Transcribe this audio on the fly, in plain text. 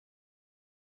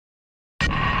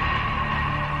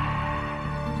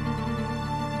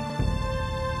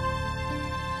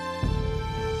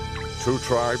Two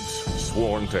tribes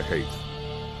sworn to hate.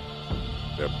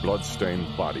 Their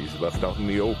blood-stained bodies left out in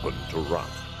the open to rot.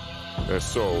 Their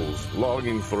souls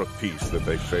longing for a peace that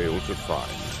they failed to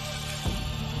find.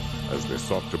 As they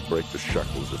sought to break the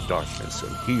shackles of darkness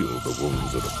and heal the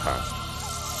wounds of the past,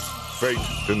 fate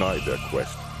denied their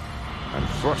quest and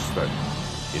thrust them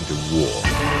into war.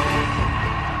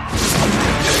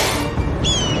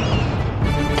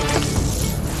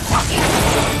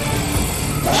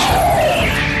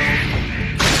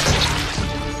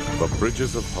 The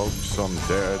bridges of hope some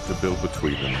dared to build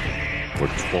between them were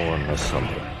torn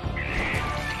asunder.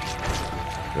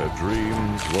 Their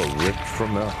dreams were ripped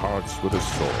from their hearts with a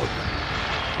sword,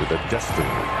 with a destiny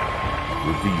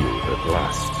revealed at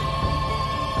last.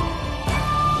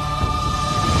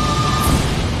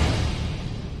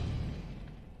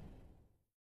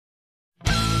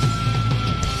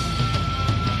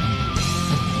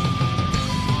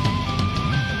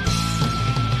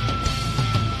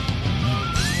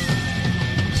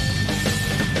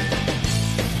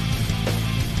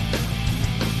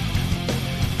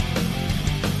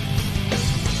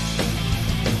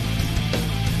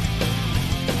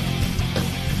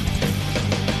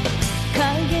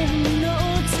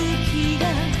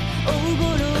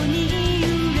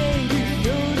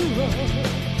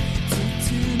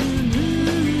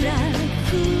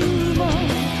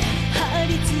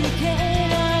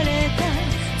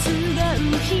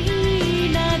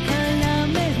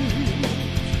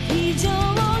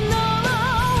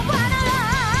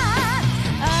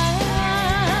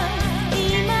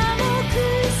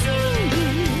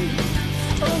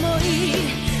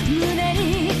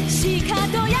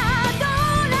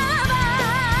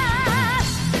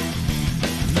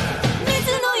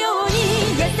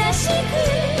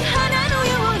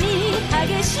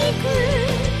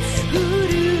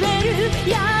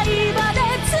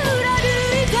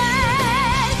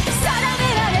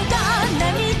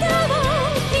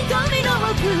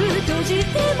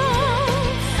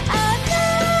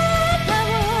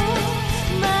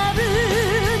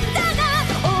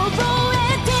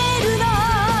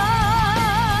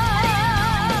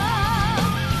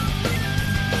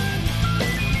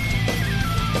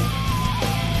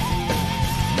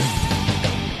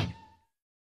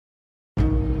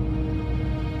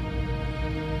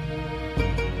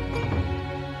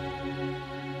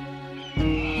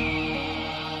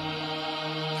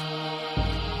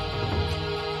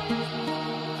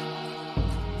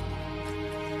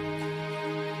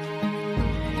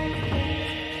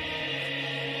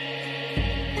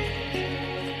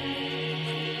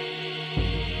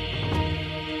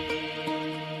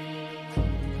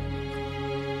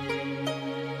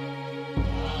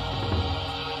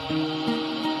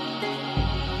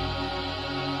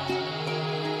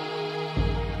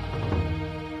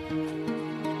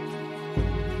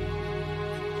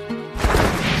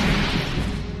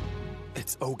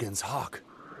 Ogun's hawk,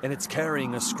 and it's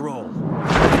carrying a scroll.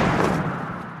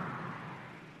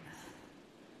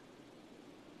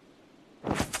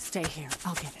 Stay here.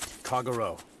 I'll get it.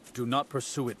 Kagero, do not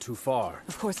pursue it too far.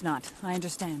 Of course not. I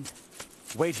understand.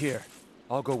 Wait here.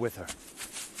 I'll go with her.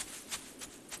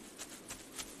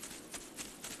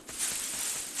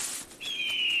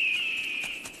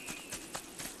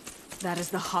 That is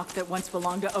the hawk that once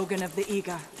belonged to Ogun of the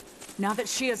Iga. Now that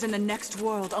she is in the next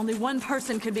world, only one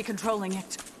person can be controlling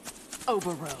it.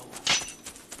 Oboro.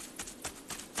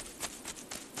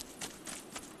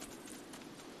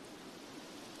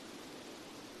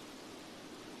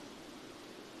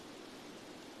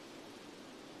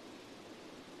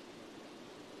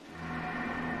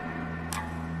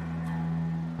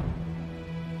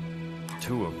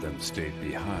 Two of them stayed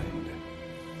behind.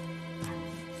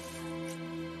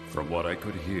 From what I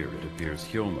could hear, it appears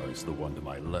Hyoma is the one to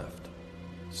my left.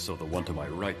 So the one to my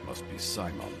right must be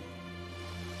Simon.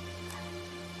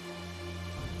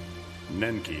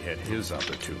 Nenki had his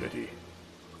opportunity.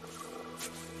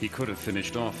 He could have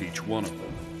finished off each one of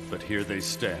them, but here they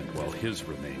stand while his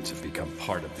remains have become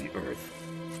part of the Earth.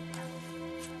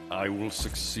 I will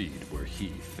succeed where he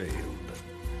failed.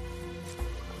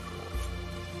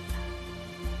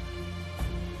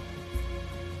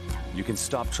 You can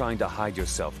stop trying to hide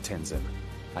yourself, Tenzin.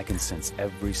 I can sense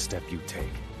every step you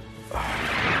take.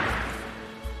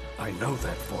 I know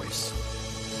that voice.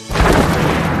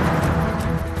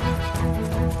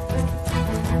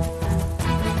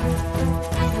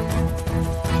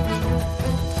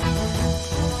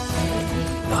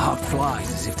 The hawk flies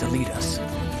as if to lead us.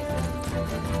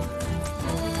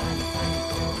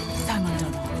 Simon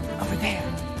Dono, over there.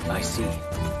 I see.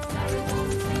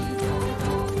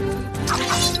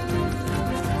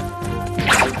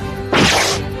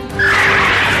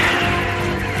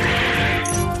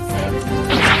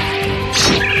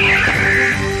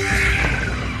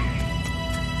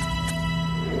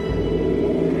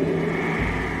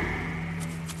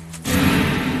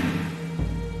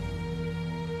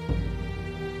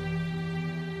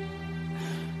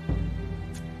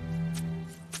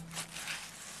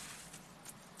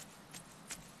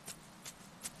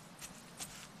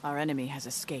 Our enemy has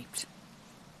escaped.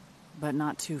 But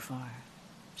not too far.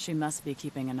 She must be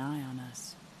keeping an eye on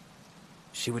us.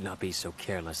 She would not be so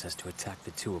careless as to attack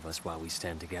the two of us while we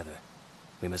stand together.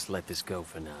 We must let this go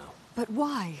for now. But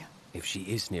why? If she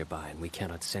is nearby and we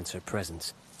cannot sense her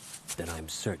presence, then I'm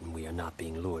certain we are not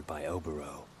being lured by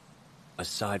Oboro.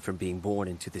 Aside from being born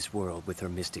into this world with her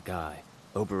mystic eye,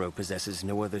 Oboro possesses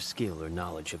no other skill or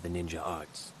knowledge of the ninja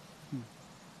arts.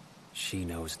 She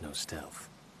knows no stealth.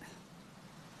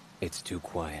 It's too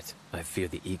quiet. I fear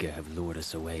the Iga have lured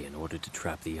us away in order to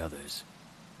trap the others.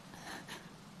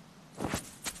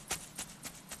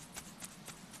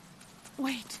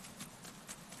 Wait.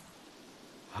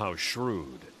 How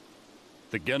shrewd.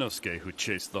 The Gennosuke who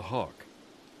chased the hawk.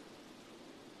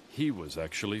 He was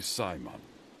actually Simon.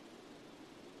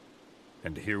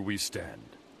 And here we stand.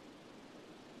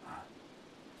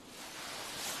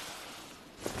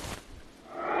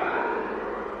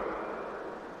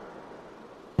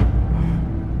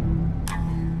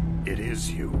 It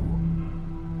is you.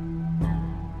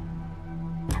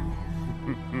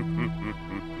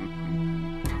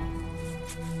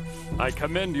 I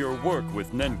commend your work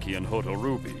with Nenki and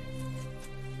Hotorubi.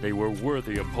 They were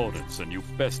worthy opponents, and you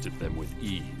bested them with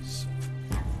ease.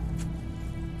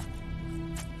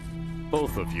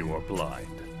 Both of you are blind.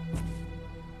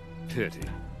 Pity.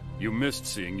 You missed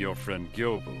seeing your friend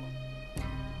Gyobu.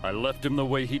 I left him the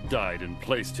way he died and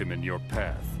placed him in your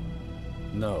path.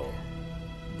 No.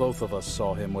 Both of us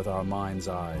saw him with our mind's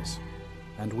eyes,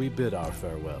 and we bid our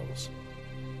farewells.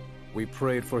 We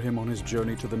prayed for him on his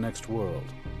journey to the next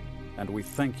world, and we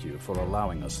thank you for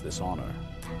allowing us this honor.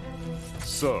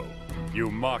 So,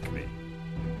 you mock me.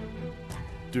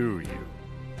 Do you?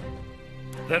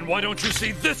 Then why don't you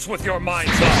see this with your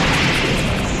mind's eye?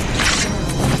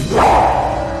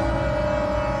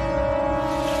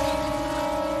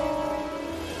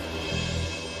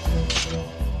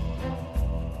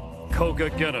 Kouga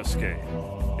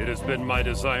Gennosuke, it has been my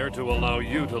desire to allow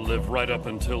you to live right up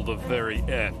until the very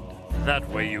end. That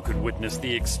way you could witness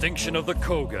the extinction of the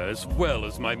Kouga as well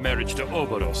as my marriage to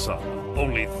Oboro-san.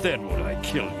 Only then would I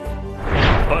kill you.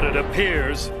 But it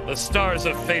appears the stars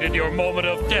have fated your moment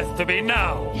of death to be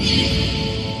now.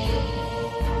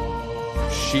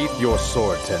 Sheath your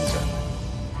sword, Tenzin.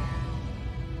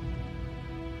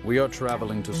 We are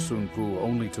traveling to Sunpu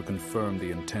only to confirm the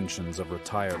intentions of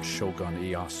retired Shogun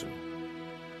Ieyasu.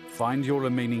 Find your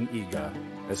remaining Iga,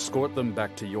 escort them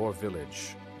back to your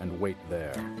village, and wait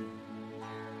there.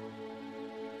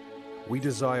 We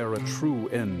desire a true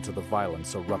end to the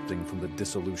violence erupting from the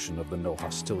dissolution of the No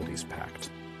Hostilities Pact.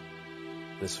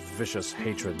 This vicious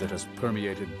hatred that has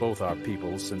permeated both our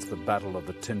peoples since the Battle of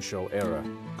the Tensho era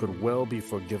could well be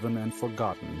forgiven and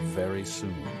forgotten very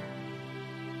soon.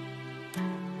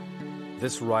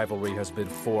 This rivalry has been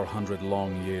 400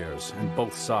 long years, and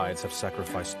both sides have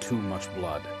sacrificed too much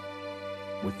blood.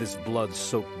 With this blood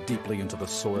soaked deeply into the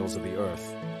soils of the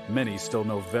earth, many still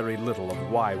know very little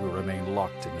of why we remain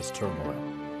locked in this turmoil.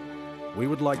 We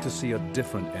would like to see a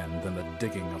different end than the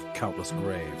digging of countless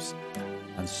graves.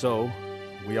 And so,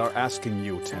 we are asking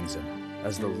you, Tenzin,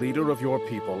 as the leader of your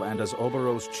people and as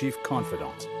Oboro's chief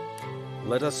confidant,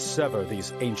 let us sever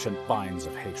these ancient binds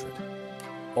of hatred.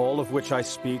 All of which I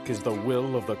speak is the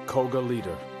will of the Kouga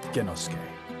leader, Gennosuke.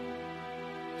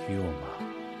 Hyoma.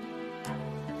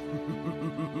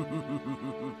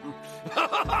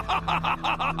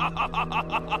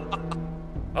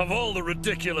 Of all the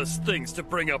ridiculous things to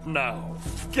bring up now,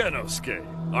 Gennosuke,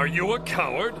 are you a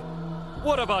coward?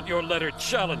 What about your letter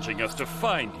challenging us to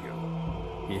find you?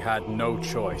 He had no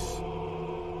choice.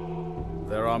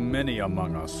 There are many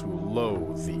among us who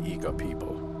loathe the Iga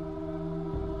people.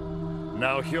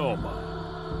 Now,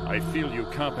 Hyoma, I feel you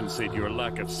compensate your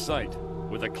lack of sight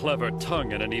with a clever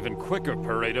tongue and an even quicker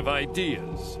parade of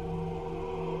ideas.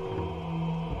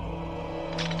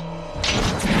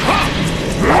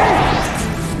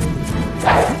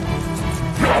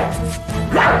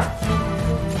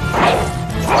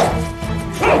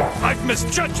 I've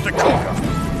misjudged the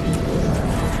Kouga!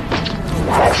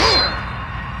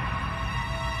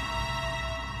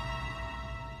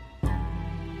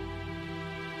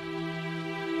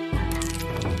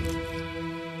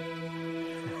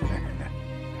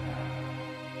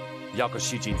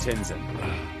 Yakushiji Tenzin,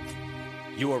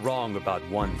 you are wrong about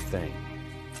one thing.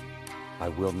 I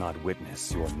will not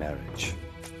witness your marriage.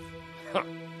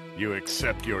 You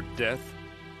accept your death?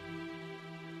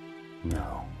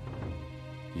 No.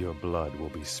 Your blood will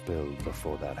be spilled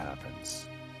before that happens.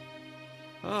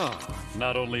 Ah,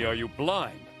 not only are you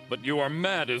blind, but you are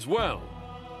mad as well.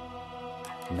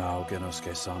 Now,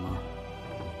 Gennosuke-sama.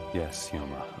 Yes,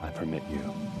 Hyoma, I permit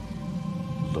you.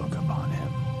 Look upon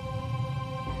him.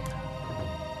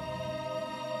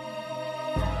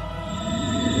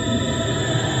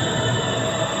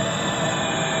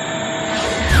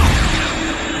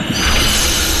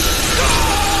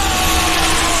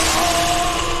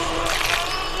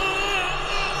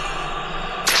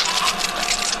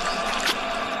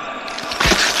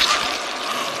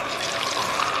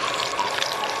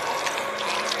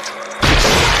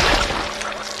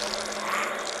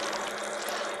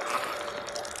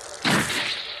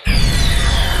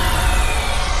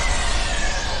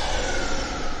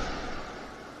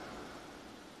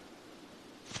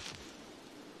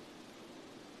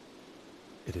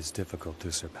 is difficult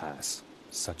to surpass.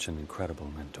 Such an incredible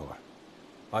mentor.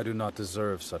 I do not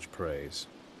deserve such praise.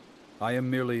 I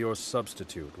am merely your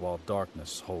substitute while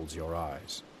darkness holds your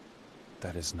eyes.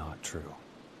 That is not true.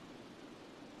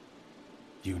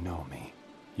 You know me.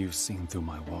 You've seen through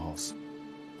my walls.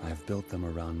 I have built them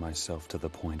around myself to the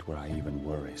point where I even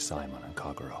worry Simon and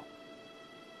Kagero.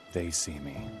 They see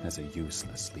me as a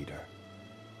useless leader.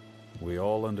 We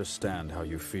all understand how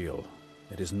you feel.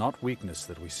 It is not weakness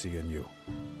that we see in you.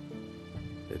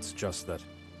 It's just that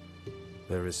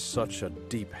there is such a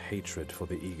deep hatred for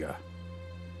the Iga.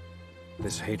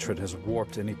 This hatred has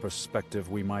warped any perspective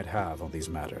we might have on these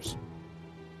matters.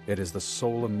 It is the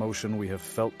sole emotion we have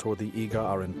felt toward the Iga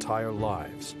our entire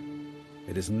lives.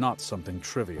 It is not something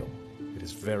trivial. It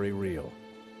is very real.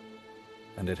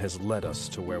 And it has led us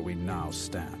to where we now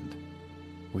stand.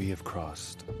 We have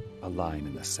crossed a line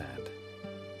in the sand.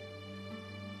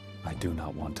 I do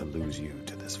not want to lose you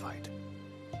to this fight.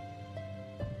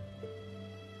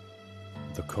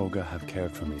 The Kouga have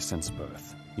cared for me since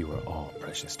birth. You are all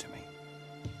precious to me.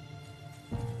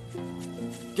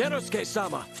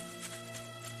 Gennosuke-sama!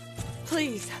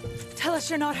 Please, tell us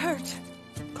you're not hurt.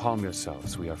 Calm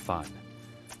yourselves, we are fine.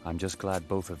 I'm just glad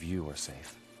both of you are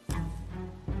safe.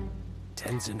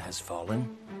 Tenzin has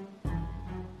fallen?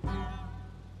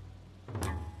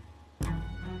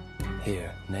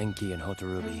 Here, Nenki and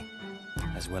Hotarubi,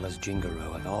 as well as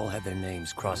Jingaro, have all had their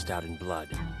names crossed out in blood.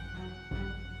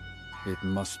 It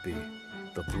must be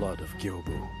the blood of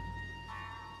Gyobu.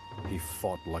 He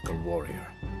fought like a warrior.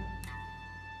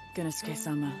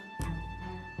 Gennosuke-sama,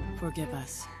 forgive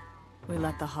us. We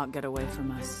let the hawk get away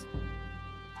from us.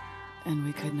 And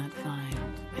we could not find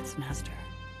its master.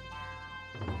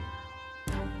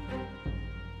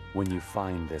 When you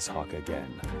find this hawk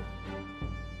again,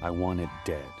 I want it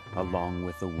dead, along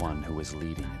with the one who is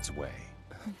leading its way.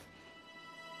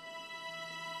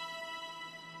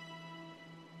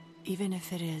 Even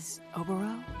if it is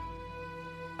Oboro?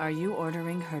 Are you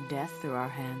ordering her death through our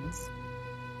hands?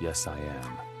 Yes, I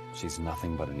am. She's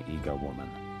nothing but an Iga woman.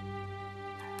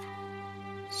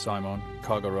 Simon,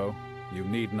 Kagero, you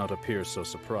need not appear so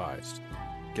surprised.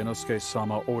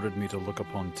 Gennosuke-sama ordered me to look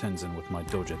upon Tenzin with my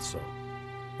dojutsu.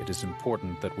 It is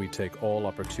important that we take all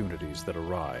opportunities that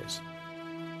arise.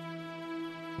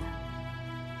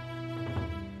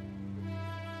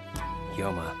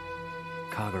 Yoma,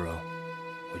 Kagero,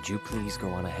 would you please go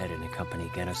on ahead and accompany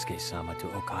Gennosuke-sama to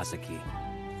Okazaki?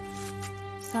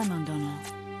 Simon Dono,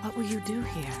 what will you do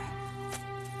here?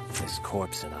 This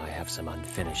corpse and I have some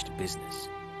unfinished business.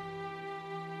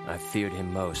 I feared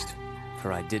him most,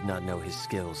 for I did not know his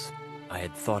skills. I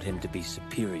had thought him to be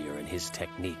superior in his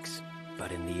techniques,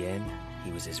 but in the end,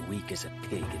 he was as weak as a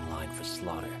pig in line for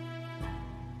slaughter.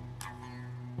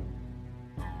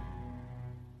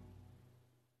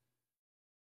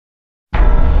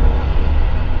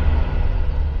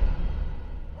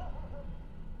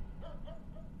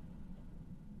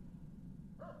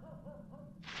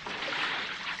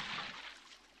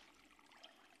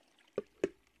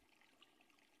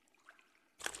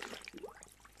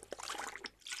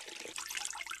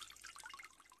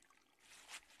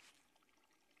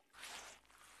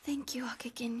 Thank you,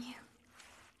 Akaginyu.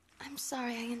 I'm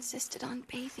sorry I insisted on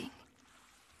bathing.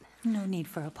 No need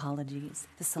for apologies.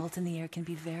 The salt in the air can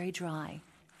be very dry.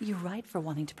 You're right for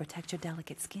wanting to protect your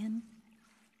delicate skin.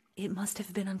 It must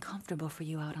have been uncomfortable for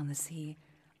you out on the sea.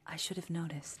 I should have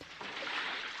noticed.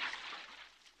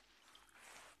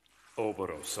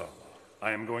 Oboro-sama,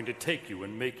 I am going to take you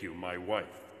and make you my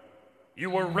wife. You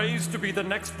were raised to be the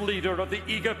next leader of the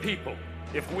Iga people.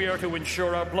 If we are to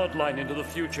ensure our bloodline into the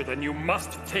future, then you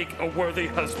must take a worthy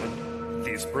husband.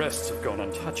 These breasts have gone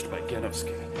untouched by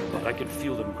Gennosuke, but I can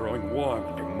feel them growing warm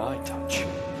under my touch.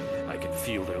 I can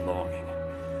feel their longing.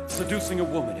 Seducing a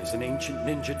woman is an ancient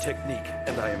ninja technique,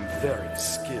 and I am very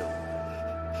skilled.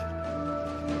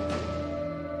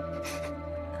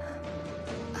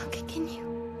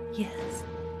 Akaginyu, Yes.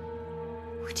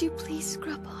 would you please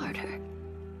scrub harder?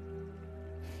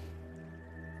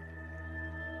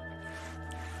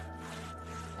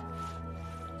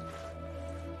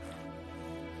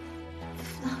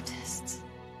 Flautists.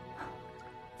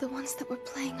 The ones that were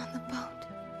playing on the boat.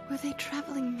 Were they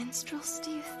traveling minstrels,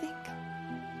 do you think?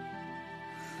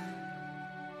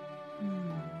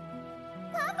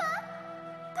 Papa!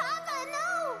 Papa,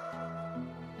 no!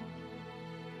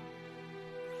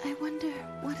 I wonder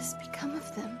what has become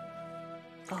of them.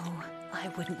 Oh, I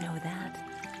wouldn't know that.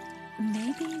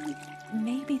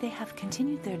 Maybe they have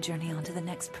continued their journey on to the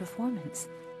next performance.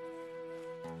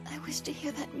 I wish to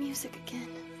hear that music again.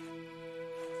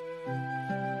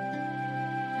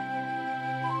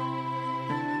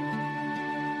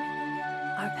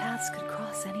 Our paths could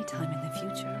cross any time in the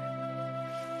future.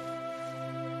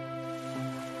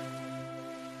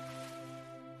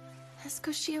 Has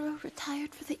Koshiro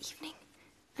retired for the evening?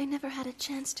 I never had a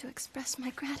chance to express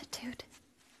my gratitude.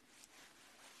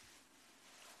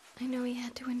 I know he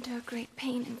had to endure great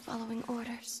pain in following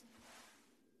orders.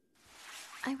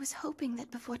 I was hoping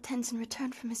that before Tenzin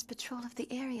returned from his patrol of the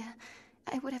area,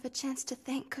 I would have a chance to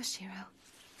thank Koshiro.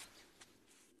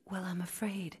 Well, I'm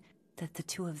afraid that the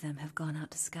two of them have gone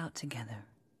out to scout together.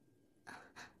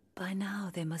 By now,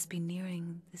 they must be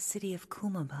nearing the city of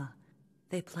Kumaba.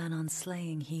 They plan on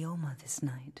slaying Hyoma this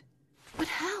night. But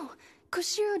how?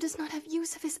 Koshiro does not have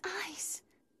use of his eyes.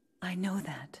 I know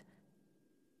that.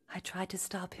 I tried to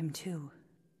stop him too.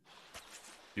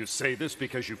 You say this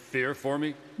because you fear for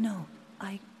me? No,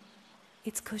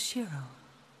 it's Koshiro.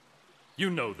 You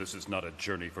know this is not a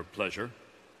journey for pleasure.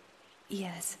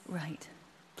 Yes, right.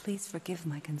 Please forgive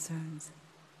my concerns.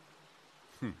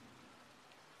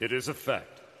 It is a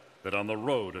fact that on the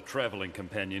road a traveling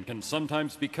companion can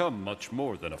sometimes become much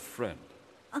more than a friend.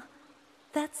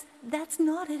 That's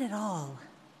not it at all.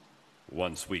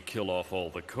 Once we kill off all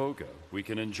the Kouga, we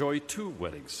can enjoy 2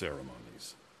 wedding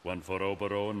ceremonies. One for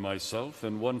Oboro and myself,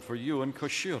 and one for you and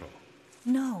Koshiro.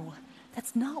 No,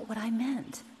 that's not what I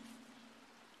meant.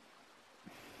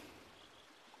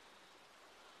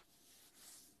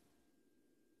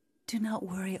 Do not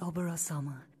worry,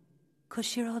 Oboro-sama.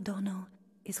 Koshiro Dono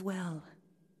is well.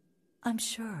 I'm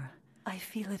sure. I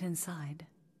feel it inside.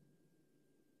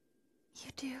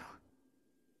 You do?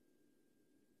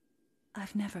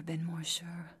 I've never been more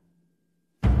sure.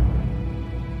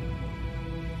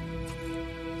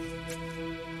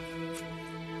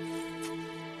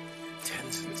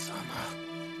 Tenzin-sama.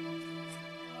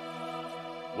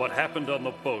 What happened on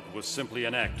the boat was simply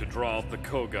an act to draw out the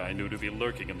Kouga I knew to be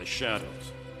lurking in the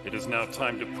shadows. It is now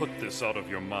time to put this out of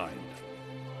your mind.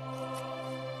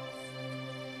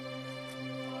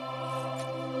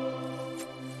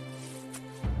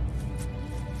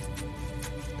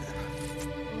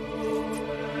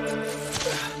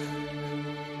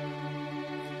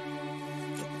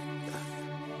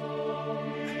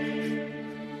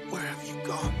 Where have you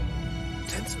gone,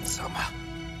 Tenzin-sama?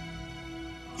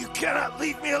 You cannot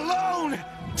leave me alone!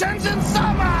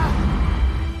 Tenzin-sama!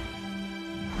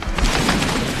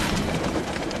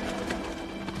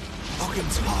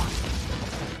 Logan's hawk.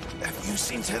 Have you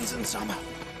seen Tenzin-sama?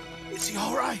 Is he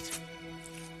all right?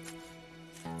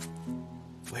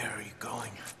 Where are you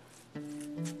going?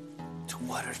 To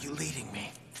what are you leading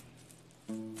me?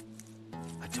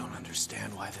 I don't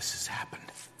understand why this has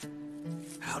happened.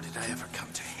 How did I ever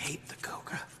come to hate the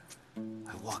Kouga?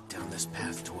 I walk down this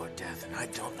path toward death, and I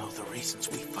don't know the reasons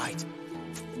we fight.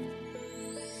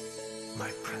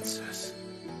 My princess.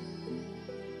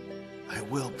 I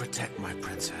will protect my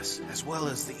princess, as well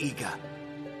as the Iga.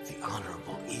 The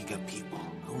honorable Iga people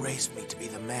who raised me to be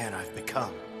the man I've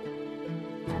become.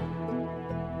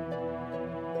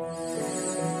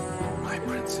 My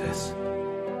princess.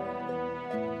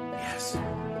 Yes,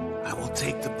 I will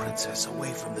take the princess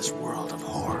away from this world of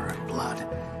horror and blood,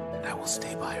 and I will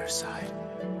stay by her side,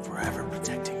 forever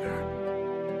protecting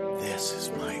her. This is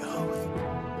my oath.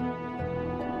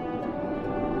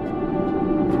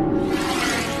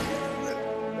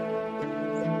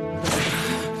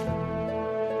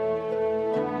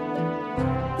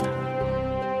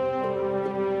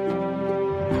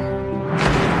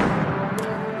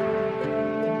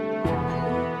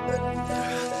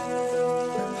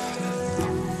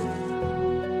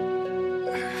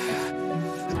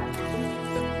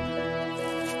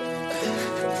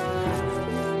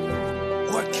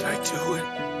 What can I do in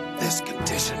this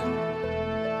condition?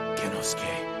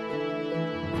 Gennosuke,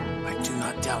 I do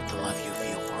not doubt the love you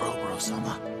feel for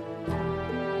Oboro-sama.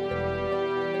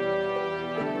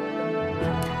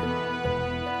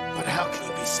 But how can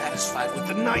you be satisfied with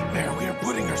the nightmare we are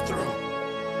putting her through?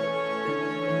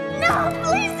 No,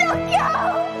 please don't go!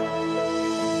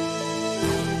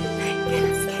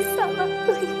 Gennosuke-sama,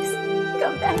 please,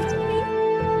 come back to me.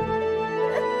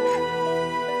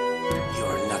 You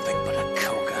are nothing but a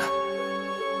Kouga.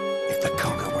 If the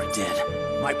Kouga were dead,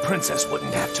 my princess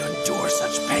wouldn't have to endure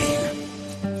such pain.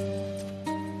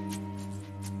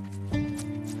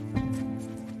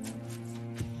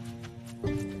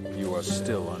 You are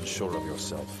still unsure of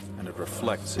yourself, and it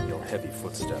reflects in your heavy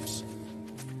footsteps.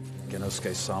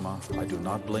 Gennosuke-sama, I do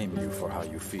not blame you for how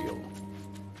you feel.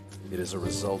 It is a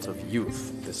result of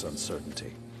youth, this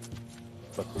uncertainty.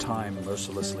 But time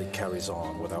mercilessly carries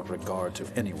on without regard to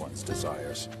anyone's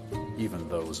desires, even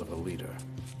those of a leader.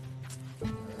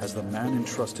 As the man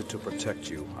entrusted to protect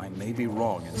you, I may be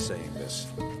wrong in saying this,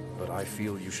 but I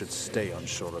feel you should stay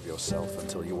unsure of yourself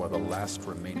until you are the last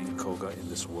remaining Kouga in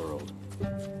this world.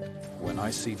 When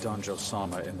I see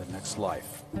Danjo-sama in the next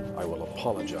life, I will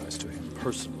apologize to him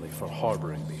personally for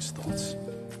harboring these thoughts.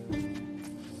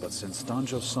 But since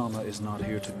Danjo-sama is not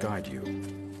here to guide you,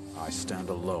 I stand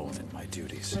alone in my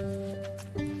duties.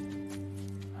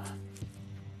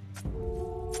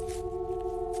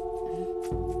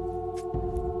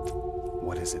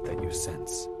 What is it that you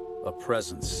sense? A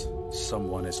presence.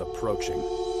 Someone is approaching.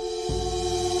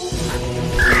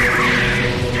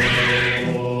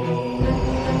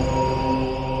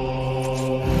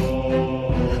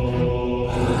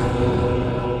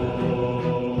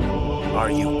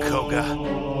 Are you Kouga?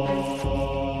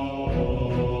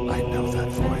 I know that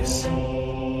voice.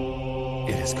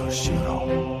 It is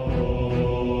Koshiro.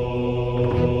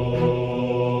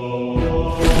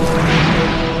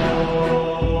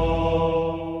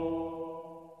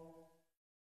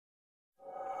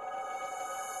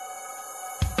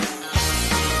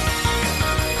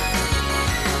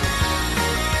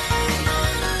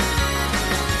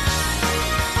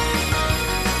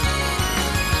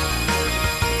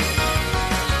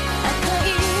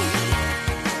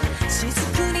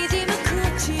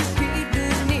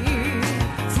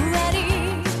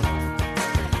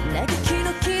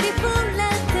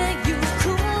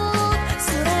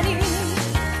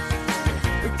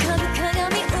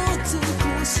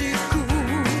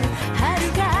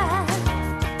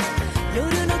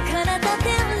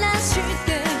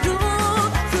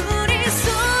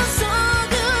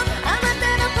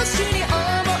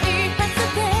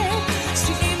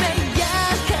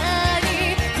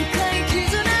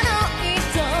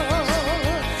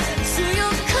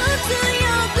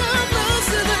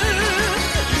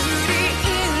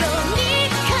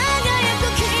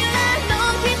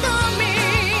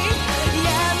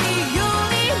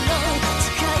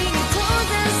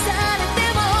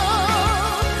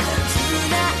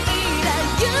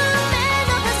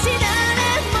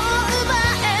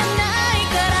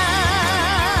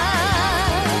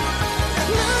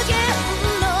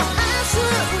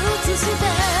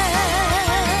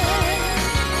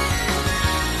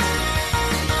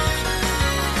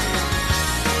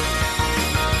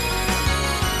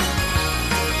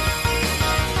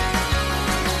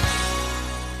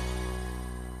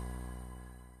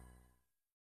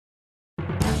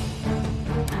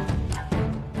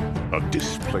 A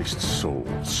displaced soul,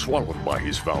 swallowed by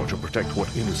his vow to protect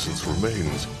what innocence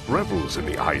remains, revels in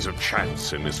the eyes of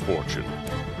chance and misfortune.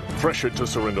 Pressured to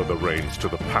surrender the reins to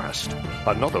the past,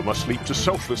 another must leap to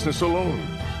selflessness alone,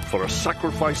 for a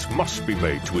sacrifice must be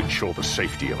made to ensure the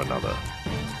safety of another.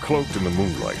 Cloaked in the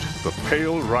moonlight, the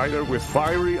pale rider with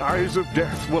fiery eyes of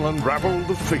death will unravel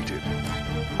the fated.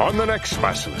 On the next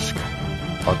Basilisk,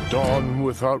 a dawn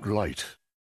without light.